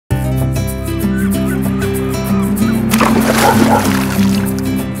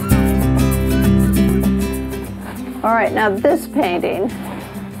right, now this painting,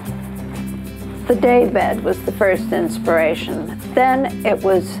 the daybed was the first inspiration. Then it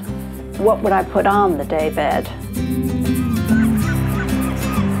was, what would I put on the daybed?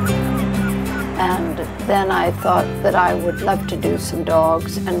 And then I thought that I would love to do some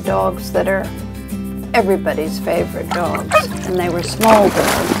dogs, and dogs that are everybody's favorite dogs. And they were small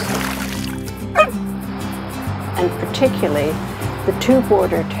dogs. And particularly the two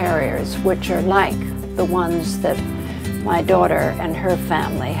Border Terriers, which are like the ones that my daughter and her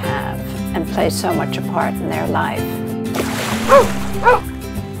family have and play so much a part in their life.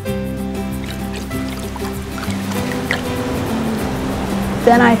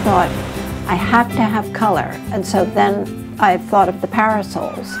 Then I thought, I have to have color, and so then I thought of the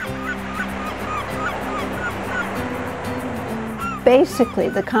parasols. Basically,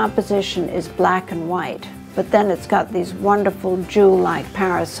 the composition is black and white, but then it's got these wonderful jewel-like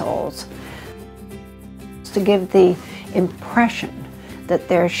parasols to give the impression that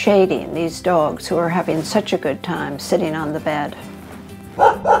they're shading these dogs who are having such a good time sitting on the bed.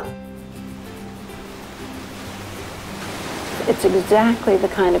 It's exactly the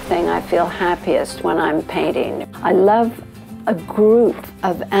kind of thing I feel happiest when I'm painting. I love a group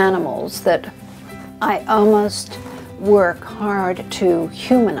of animals that I almost work hard to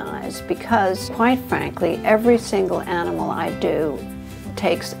humanize, because quite frankly, every single animal I do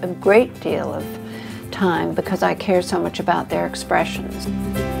takes a great deal of time because I care so much about their expressions.